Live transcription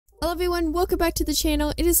Hello everyone, welcome back to the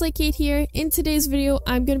channel. It is Kate here. In today's video,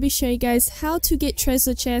 I'm going to be showing you guys how to get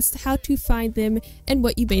treasure chests, how to find them, and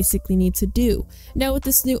what you basically need to do. Now with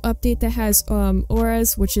this new update that has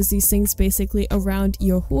auras, which is these things basically around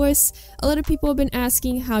your horse, a lot of people have been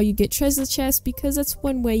asking how you get treasure chests because that's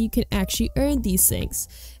one way you can actually earn these things.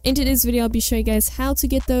 In today's video, I'll be showing you guys how to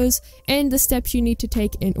get those and the steps you need to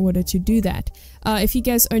take in order to do that. If you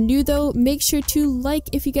guys are new though, make sure to like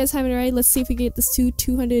if you guys haven't already. Let's see if we get this to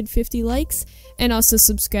 250 likes, and also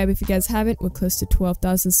subscribe if you guys haven't. We're close to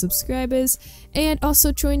 12,000 subscribers, and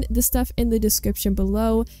also join the stuff in the description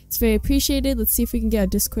below. It's very appreciated. Let's see if we can get a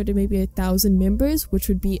Discord to maybe 1,000 members, which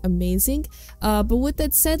would be amazing. But with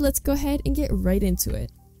that said, let's go ahead and get right into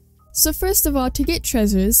it. So first of all, to get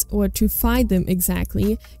treasures, or to find them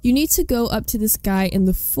exactly, you need to go up to this guy in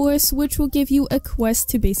the forest, which will give you a quest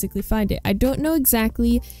to basically find it. I don't know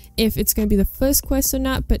exactly if it's going to be the first quest or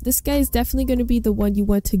not, but this guy is definitely going to be the one you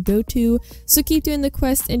want to go to. So keep doing the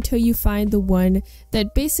quest until you find the one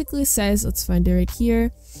that basically says, let's find it right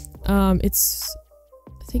here. I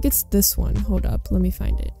think it's this one. Hold up, let me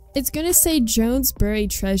find it. It's going to say Jones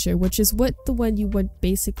Buried Treasure, which is what the one you want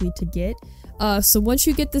basically to get. So once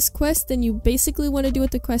you get this quest, then you basically want to do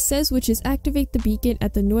what the quest says, which is activate the beacon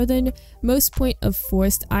at the northernmost point of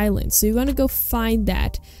Forest Island. So you want to go find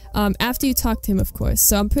that after you talk to him, of course.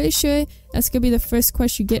 So I'm pretty sure that's going to be the first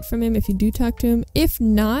quest you get from him if you do talk to him. If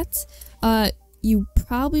not, you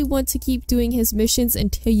probably want to keep doing his missions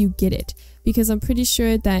until you get it, because I'm pretty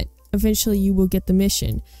sure that eventually you will get the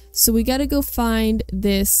mission. So we got to go find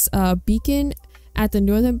this beacon at the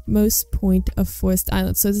northernmost point of Forest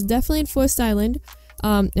Island. So it's definitely in Forest Island,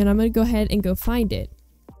 and I'm gonna go ahead and go find it.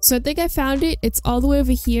 So I think I found it. It's all the way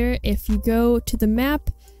over here. If you go to the map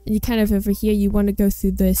and you kind of over here, you want to go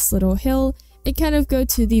through this little hill and kind of go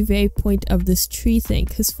to the very point of this tree thing,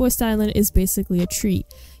 because Forest Island is basically a tree.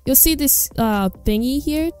 You'll see this thingy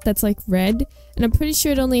here that's like red, and I'm pretty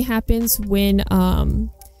sure it only happens when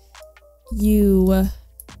you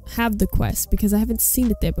have the quest, because I haven't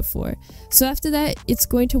seen it there before. So after that, it's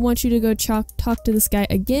going to want you to go talk to this guy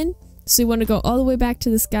again. So you want to go all the way back to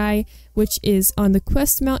this guy, which is on the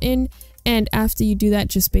quest mountain, and after you do that,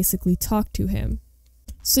 just basically talk to him.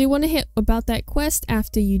 So you want to hit about that quest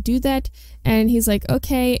after you do that, and he's like,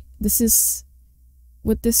 okay, this is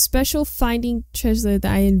with this special finding treasure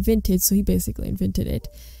that I invented. So he basically invented it.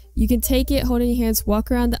 You can take it, hold it in your hands,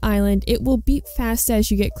 walk around the island. It will beep fast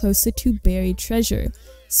as you get closer to buried treasure.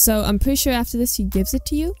 So I'm pretty sure after this he gives it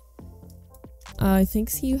to you. I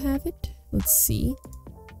think you have it. Let's see.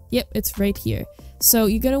 Yep, it's right here. So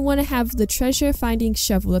you're going to want to have the treasure finding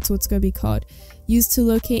shovel. That's what it's going to be called. Used to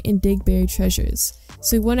locate and dig buried treasures.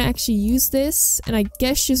 So you want to actually use this, and I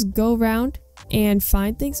guess just go around and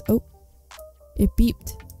find things. Oh, it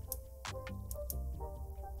beeped.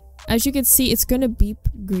 As you can see, it's going to beep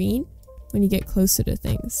green when you get closer to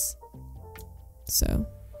things. So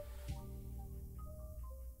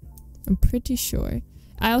I'm pretty sure.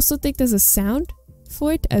 I also think there's a sound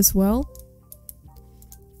for it as well.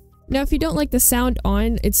 Now, if you don't like the sound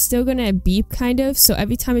on, it's still going to beep kind of. So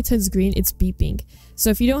every time it turns green, it's beeping. So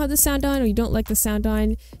if you don't have the sound on, or you don't like the sound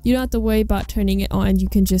on, you don't have to worry about turning it on. You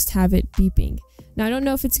can just have it beeping. Now, I don't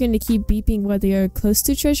know if it's going to keep beeping whether you're close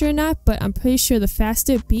to treasure or not, but I'm pretty sure the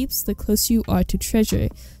faster it beeps, the closer you are to treasure.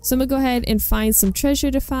 So I'm going to go ahead and find some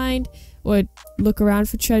treasure to find, or look around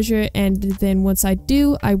for treasure, and then once I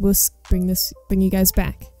do, I will bring you guys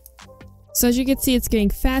back. So as you can see, it's getting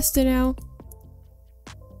faster now.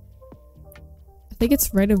 I think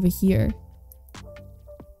it's right over here.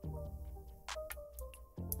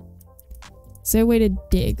 Is there a way to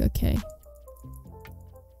dig? Okay.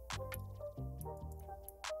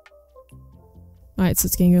 Alright, so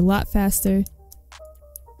it's getting a lot faster.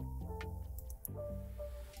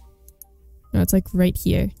 No, it's like right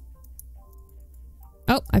here.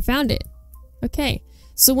 Oh, I found it. Okay,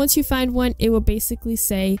 so once you find one, it will basically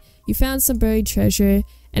say you found some buried treasure,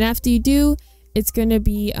 and after you do, it's gonna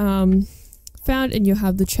be found and you'll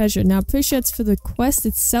have the treasure. Now, I'm pretty sure it's for the quest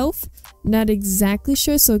itself. Not exactly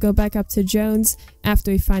sure, so we'll go back up to Jones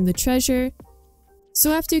after we find the treasure.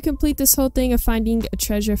 So after you complete this whole thing of finding a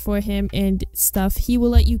treasure for him and stuff, he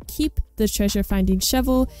will let you keep the treasure finding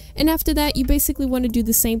shovel, and after that you basically want to do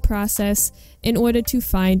the same process in order to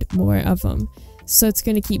find more of them. So it's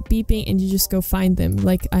going to keep beeping and you just go find them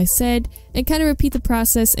like I said, and kind of repeat the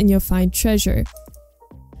process and you'll find treasure.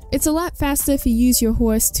 It's a lot faster if you use your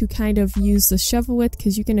horse to kind of use the shovel with,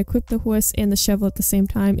 because you can equip the horse and the shovel at the same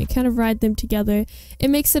time and kind of ride them together. It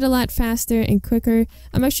makes it a lot faster and quicker.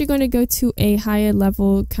 I'm actually going to go to a higher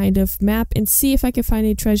level kind of map and see if I can find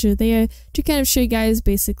a treasure there to kind of show you guys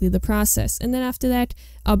basically the process. And then after that,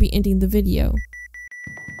 I'll be ending the video.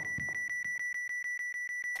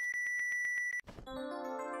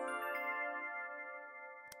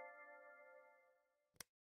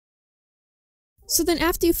 So then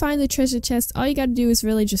after you find the treasure chest, all you gotta do is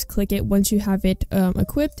really just click it once you have it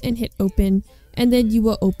equipped and hit open, and then you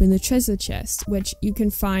will open the treasure chest, which you can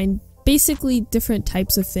find basically different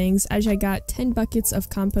types of things. As I got 10 buckets of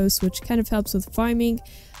compost, which kind of helps with farming.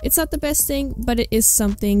 It's not the best thing, but it is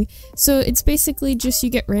something. So it's basically just you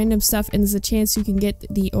get random stuff, and there's a chance you can get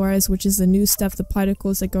the auras, which is the new stuff, the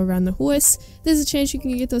particles that go around the horse. There's a chance you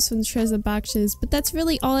can get those from the treasure boxes, but that's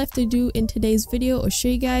really all I have to do in today's video or show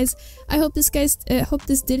you guys. I hope this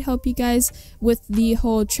did help you guys with the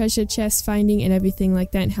whole treasure chest finding and everything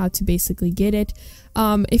like that, and how to basically get it.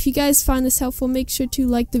 If you guys find this helpful, make sure to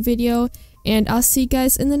like the video, and I'll see you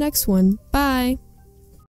guys in the next one. Bye!